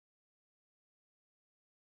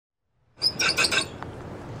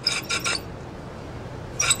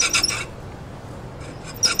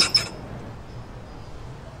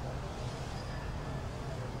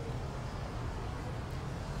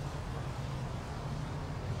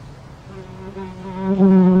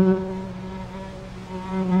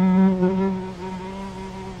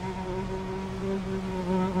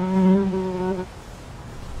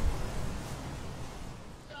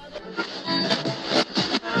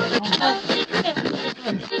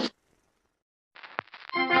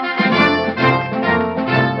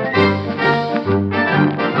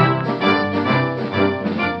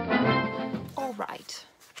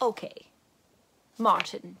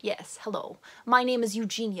Martin, yes, hello. My name is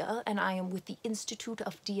Eugenia, and I am with the Institute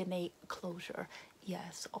of DNA Closure.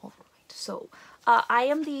 Yes, all right. So, I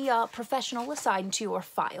am the professional assigned to your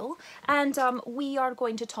file, and we are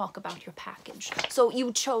going to talk about your package. So,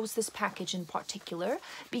 you chose this package in particular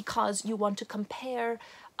because you want to compare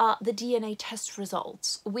the DNA test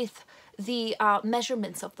results with the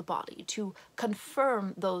measurements of the body to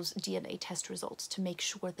confirm those DNA test results to make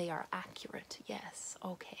sure they are accurate. Yes,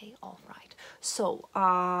 okay, all right. So,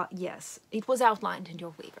 yes, it was outlined in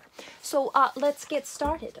your waiver. So, let's get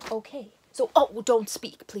started. Okay. So, oh, don't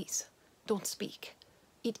speak, please. Don't speak.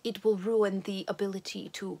 It will ruin the ability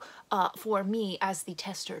to, for me as the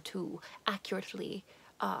tester to accurately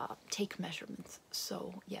take measurements.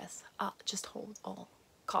 So, yes, just hold all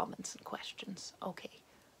comments and questions. Okay.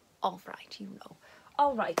 All right, you know.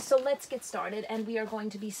 All right, so let's get started, and we are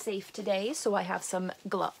going to be safe today. So I have some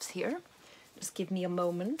gloves here. Just give me a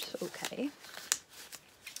moment. Okay.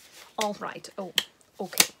 All right. Oh,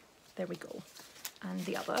 okay. There we go. And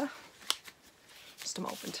the other. Just a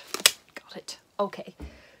moment. Got it. Okay.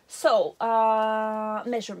 So,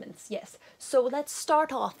 measurements, yes. So let's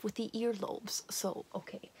start off with the earlobes. So,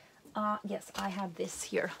 okay. Yes, I have this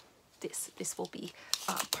here. This will be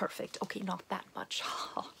perfect. Okay, not that much.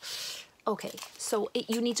 Okay, so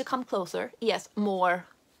you need to come closer. Yes, more.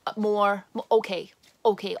 Okay,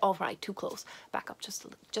 okay, all right, too close. Back up just a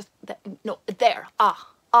little. Just that. No, there.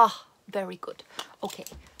 Very good. Okay,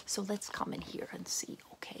 so let's come in here and see.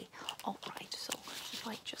 Okay, all right. So if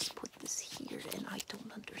I just put this here, and I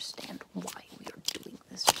don't understand why we are doing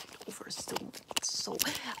this over Zoom. So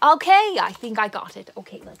okay, I think I got it.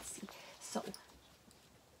 Okay, let's see. So.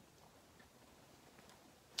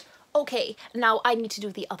 Okay, now I need to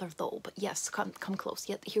do the other lobe. Yes, come close.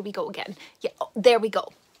 Yeah, here we go again. Yeah, oh, there we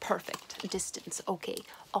go. Perfect. Distance. Okay.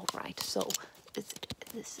 All right. So this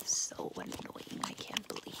is so annoying. I can't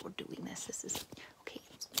believe we're doing this. This is okay.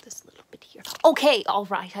 Let's put this little bit here. Okay. All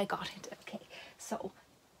right. I got it. Okay. So.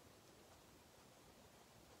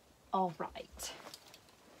 All right.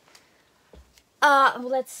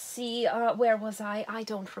 Let's see. Where was I? I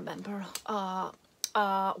don't remember.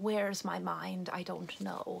 Where's my mind? I don't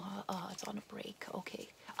know. It's on a break. Okay.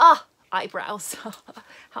 Eyebrows.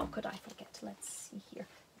 How could I forget? Let's see here.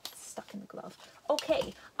 It's stuck in the glove.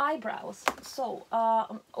 Okay, eyebrows. So,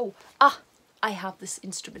 I have this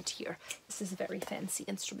instrument here. This is a very fancy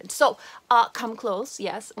instrument. So, come close.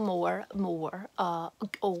 Yes, more.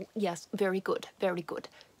 Oh, yes, very good, very good.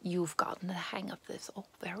 You've gotten the hang of this. Oh,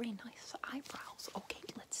 very nice eyebrows. Okay,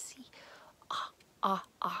 let's see.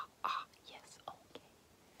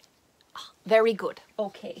 Very good.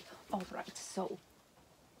 Okay. All right. So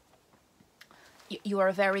you are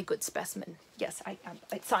a very good specimen. Yes, I am.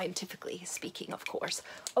 Scientifically speaking, of course.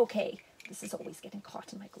 Okay. This is always getting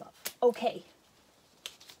caught in my glove. Okay.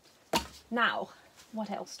 Now, what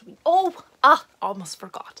else do we... Oh! Almost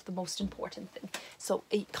forgot the most important thing. So,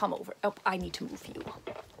 come over. Oh, I need to move you.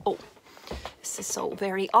 Oh, this is so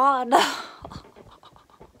very odd.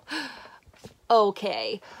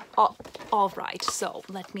 Okay, all right, so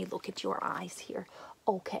let me look at your eyes here.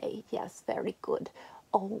 Okay, yes, very good.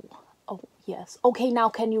 Oh, yes. Okay, now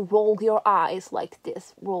can you roll your eyes like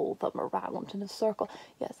this? Roll them around in a circle.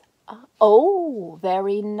 Yes. Oh,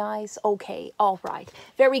 very nice. Okay, all right.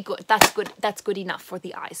 Very good. That's good. That's good enough for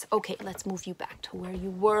the eyes. Okay, let's move you back to where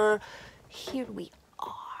you were. Here we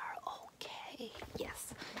are. Okay,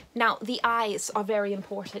 yes. Now, the eyes are very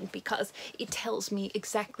important because it tells me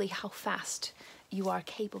exactly how fast you are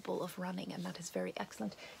capable of running, and that is very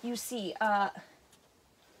excellent. You see,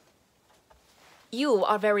 you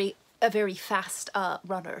are a very fast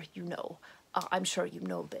runner, you know. I'm sure you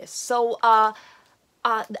know this. So,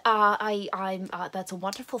 that's a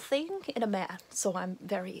wonderful thing in a man, so I'm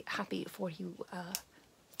very happy for you.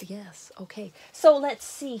 Yes, okay. So let's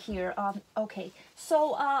see here. Okay.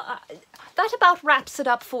 So that about wraps it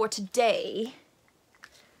up for today.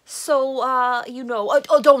 So you know,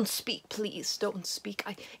 oh, don't speak, please. Don't speak.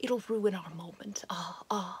 It'll ruin our moment.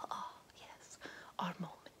 Yes. Our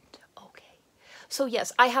moment. Okay. So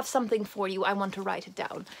yes, I have something for you. I want to write it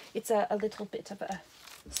down. It's a little bit of a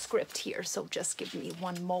script here, so just give me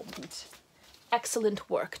one moment. Excellent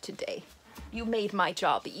work today. You made my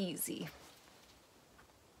job easy.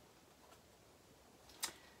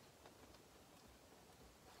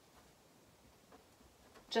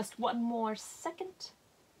 Just one more second.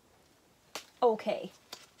 Okay.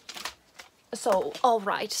 So, all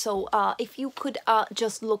right. So, if you could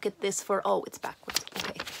just look at this for... Oh, it's backwards.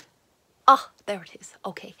 Okay. There it is.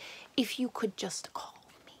 Okay. If you could just call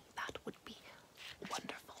me, that would be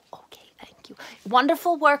wonderful. Okay, thank you.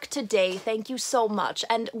 Wonderful work today. Thank you so much.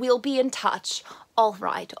 And we'll be in touch. All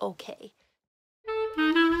right, okay.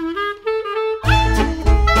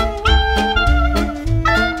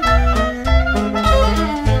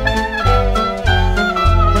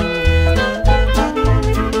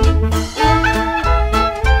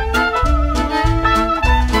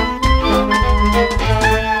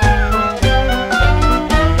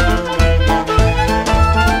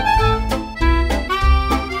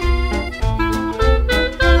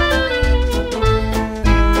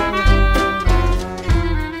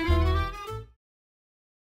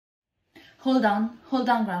 Hold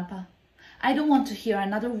on, Grandpa. I don't want to hear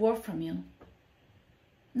another word from you.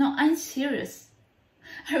 No, I'm serious.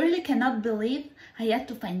 I really cannot believe I had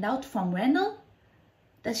to find out from Randall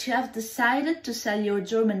that you have decided to sell your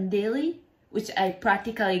German daily, which I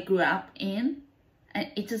practically grew up in, and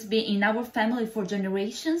it has been in our family for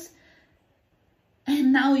generations.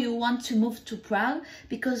 And now you want to move to Prague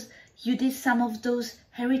because you did some of those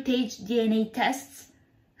heritage DNA tests,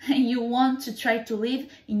 and you want to try to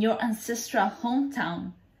live in your ancestral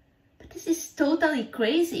hometown. But this is totally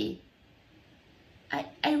crazy.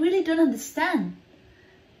 I really don't understand.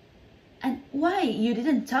 And why you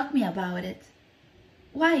didn't talk me about it?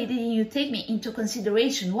 Why didn't you take me into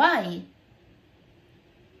consideration? Why?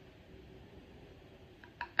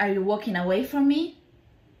 Are you walking away from me?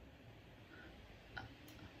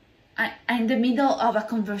 I'm in the middle of a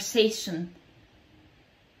conversation.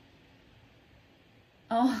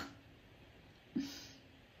 Oh,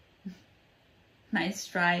 nice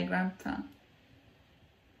try, Grandpa.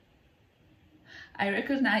 I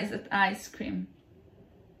recognize that ice cream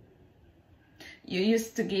you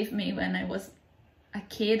used to give me when I was a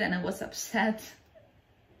kid and I was upset.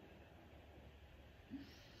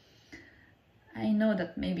 I know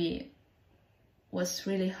that maybe it was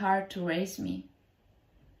really hard to raise me.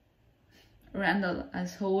 Randall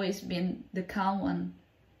has always been the calm one,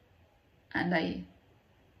 and I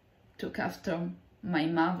took after my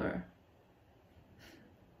mother.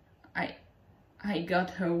 I got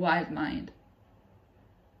her wild mind.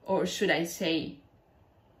 Or should I say,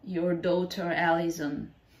 your daughter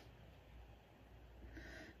Allison.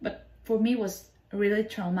 But for me it was really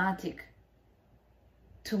traumatic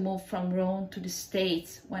to move from Rome to the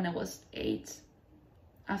States when I was 8,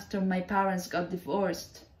 after my parents got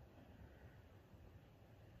divorced.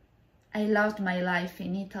 I loved my life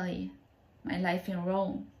in Italy, my life in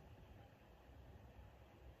Rome.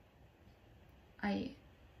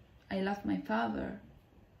 I loved my father,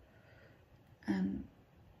 and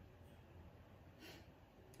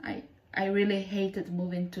I really hated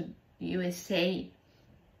moving to the USA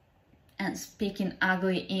and speaking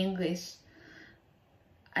ugly English.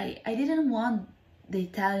 I didn't want the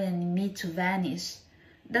Italian in me to vanish.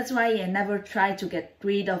 That's why I never tried to get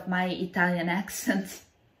rid of my Italian accent,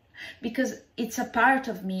 because it's a part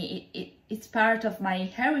of me, it's part of my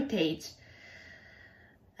heritage.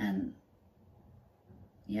 And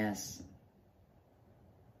yes,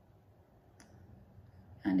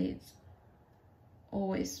 and it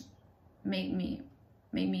always made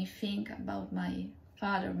me think about my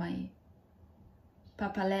father, my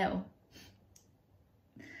Poppaloo.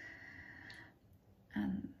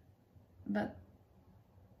 But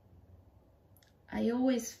I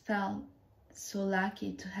always felt so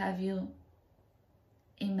lucky to have you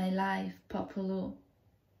in my life, Poppaloo.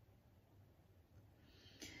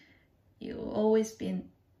 You've always been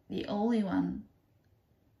the only one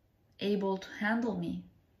able to handle me,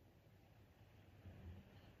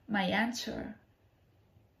 my answer.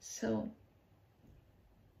 So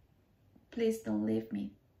please don't leave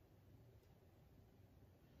me.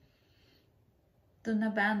 Don't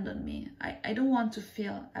abandon me. I don't want to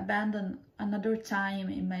feel abandoned another time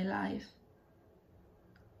in my life,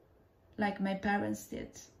 like my parents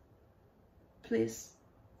did. Please,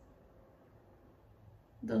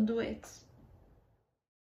 don't do it.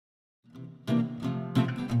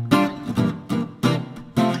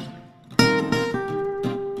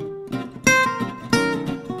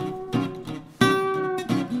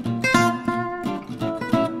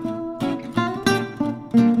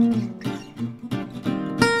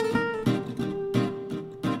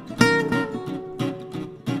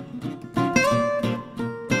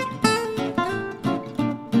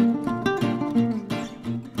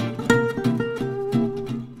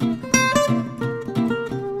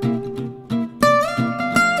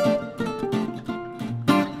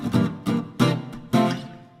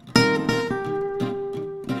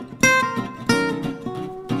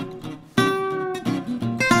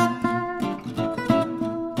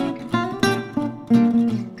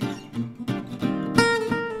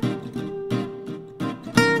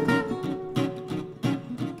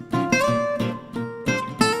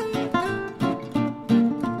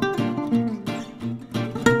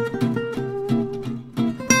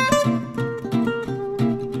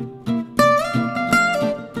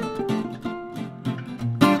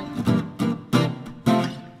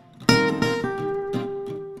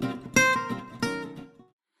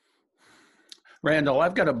 Randall,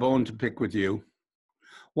 I've got a bone to pick with you.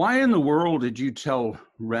 Why in the world did you tell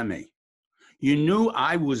Remy? You knew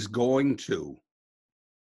I was going to.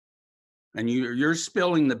 And you're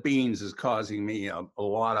spilling the beans is causing me a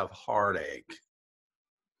lot of heartache.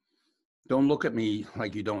 Don't look at me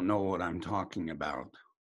like you don't know what I'm talking about.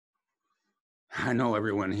 I know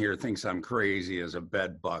everyone here thinks I'm crazy as a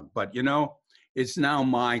bed bug, but you know, it's now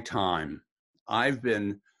my time. I've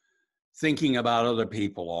been thinking about other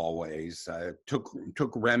people always. I took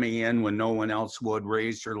Remy in when no one else would,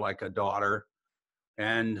 raised her like a daughter.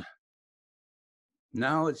 And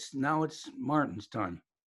now it's Martin's time.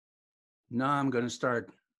 Now I'm going to start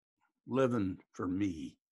living for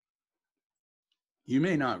me. You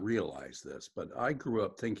may not realize this, but I grew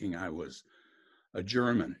up thinking I was a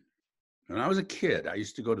German. When I was a kid, I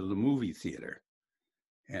used to go to the movie theater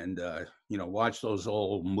and, watch those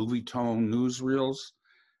old movie tone newsreels.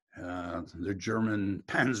 The German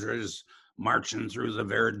panzers marching through the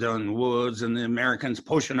Verdun woods and the Americans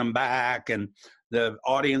pushing them back, and the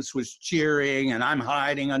audience was cheering, and I'm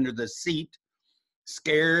hiding under the seat,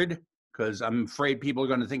 scared, because I'm afraid people are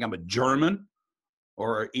going to think I'm a German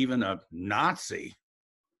or even a Nazi.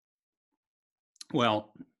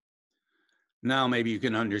 Well, now maybe you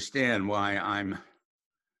can understand why I'm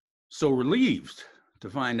so relieved to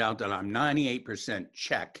find out that I'm 98%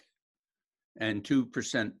 Czech and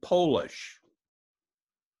 2% Polish.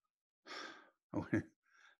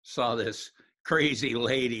 Saw this crazy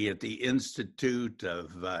lady at the Institute of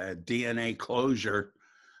DNA Closure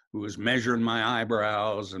who was measuring my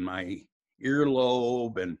eyebrows and my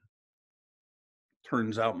earlobe, and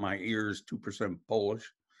turns out my ear's 2%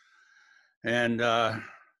 Polish. And at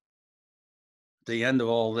the end of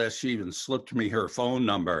all this, she even slipped me her phone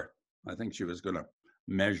number. I think she was going to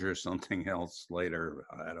measure something else later.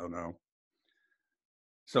 I don't know.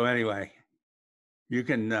 So anyway, you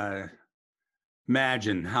can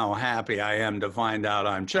imagine how happy I am to find out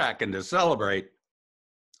I'm Czech, and to celebrate,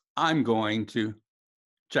 I'm going to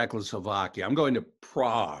Czechoslovakia. I'm going to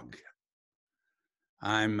Prague.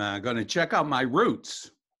 I'm going to check out my roots.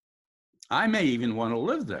 I may even want to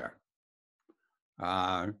live there.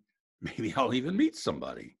 Maybe I'll even meet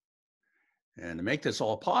somebody. And to make this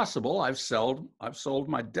all possible, I've sold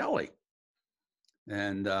my deli.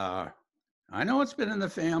 And I know it's been in the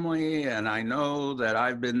family, and I know that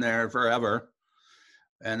I've been there forever.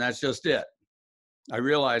 And that's just it. I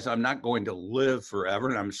realize I'm not going to live forever,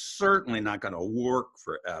 and I'm certainly not going to work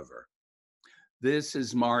forever. This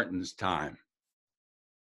is Martin's time.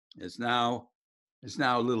 It's now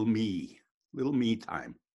little me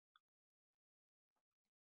time.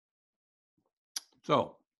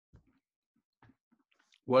 So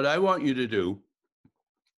what I want you to do,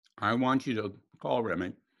 I want you to call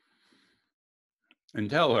Remy and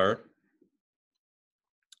tell her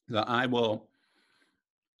that I will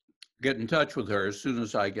get in touch with her as soon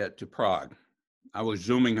as I get to Prague. I was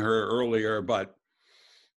Zooming her earlier, but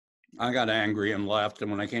I got angry and left.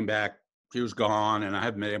 And when I came back, she was gone, and I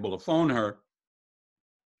haven't been able to phone her.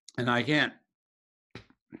 And I can't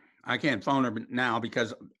phone her now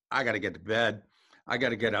because I got to get to bed. I got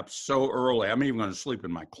to get up so early. I'm even going to sleep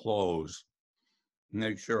in my clothes.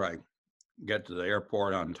 Make sure I get to the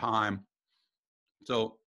airport on time.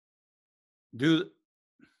 So do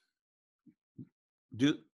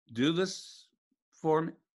this for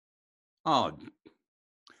me. Oh,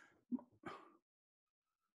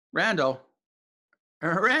 Randall,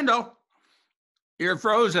 you're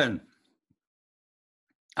frozen.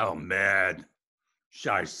 Oh, man.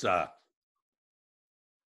 Scheisse.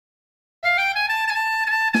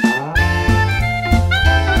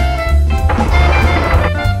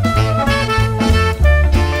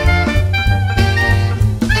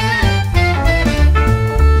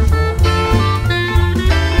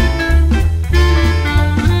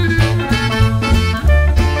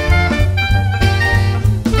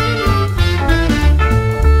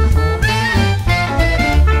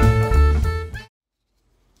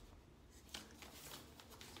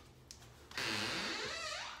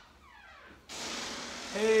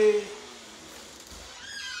 Hey.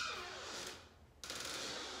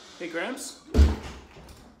 Hey, Gramps?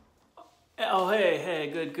 Oh,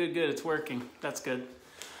 hey, good, it's working. That's good.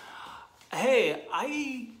 Hey,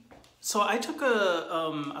 I took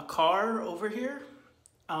a car over here.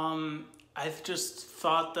 I just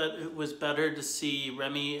thought that it was better to see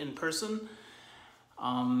Remy in person.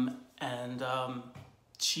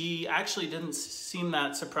 She actually didn't seem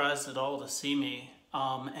that surprised at all to see me.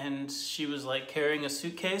 And she was like carrying a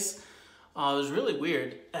suitcase. It was really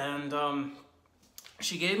weird. And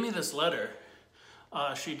she gave me this letter.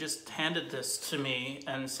 She just handed this to me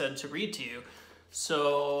and said to read to you.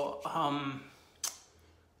 So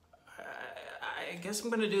I guess I'm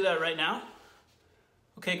gonna do that right now.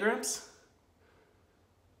 Okay, Gramps?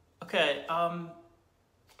 Okay,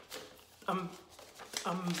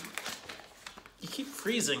 you keep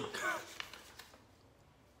freezing.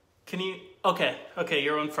 Can you, okay,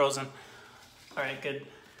 you're unfrozen. All right, good.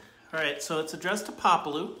 All right, so it's addressed to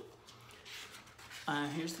Poppaloo.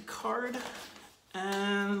 Here's the card,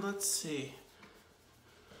 and let's see.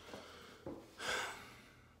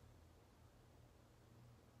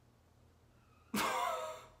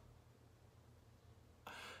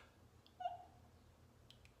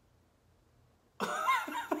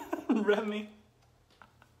 Remy.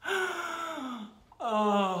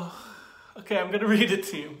 Oh, okay, I'm gonna read it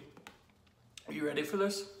to you. Are you ready for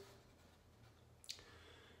this?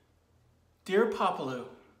 Dear Poppaloo,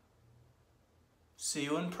 see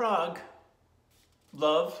you in Prague.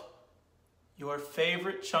 Love, your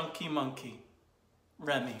favorite chunky monkey,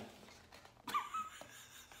 Remy.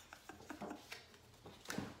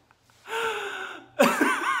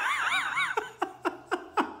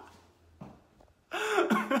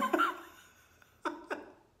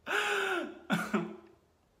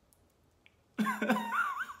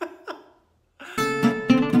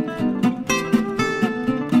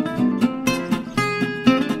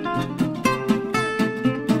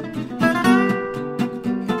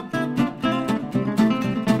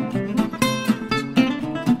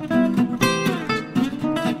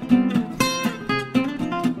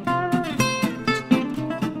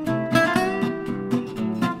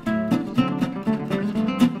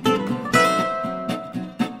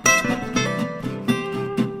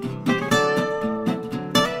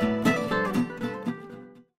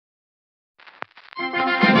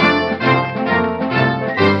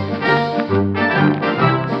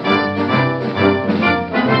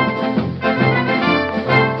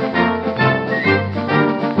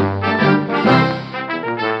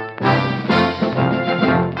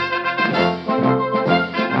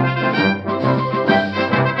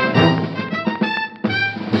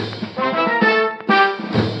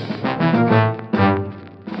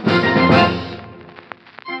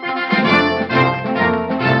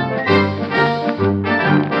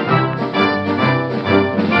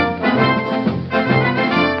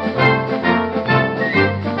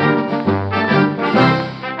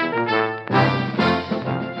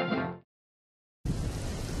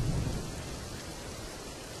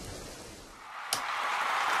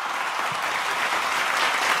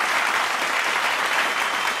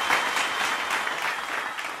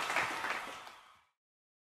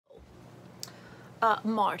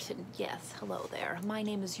 Martin, yes, hello there. My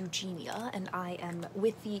name is Eugenia, and I am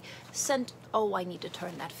with the Oh, I need to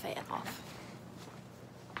turn that fan off.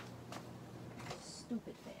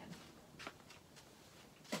 Stupid fan.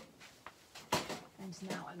 And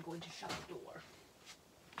now I'm going to shut the door,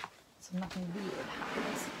 so nothing weird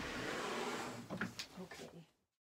happens.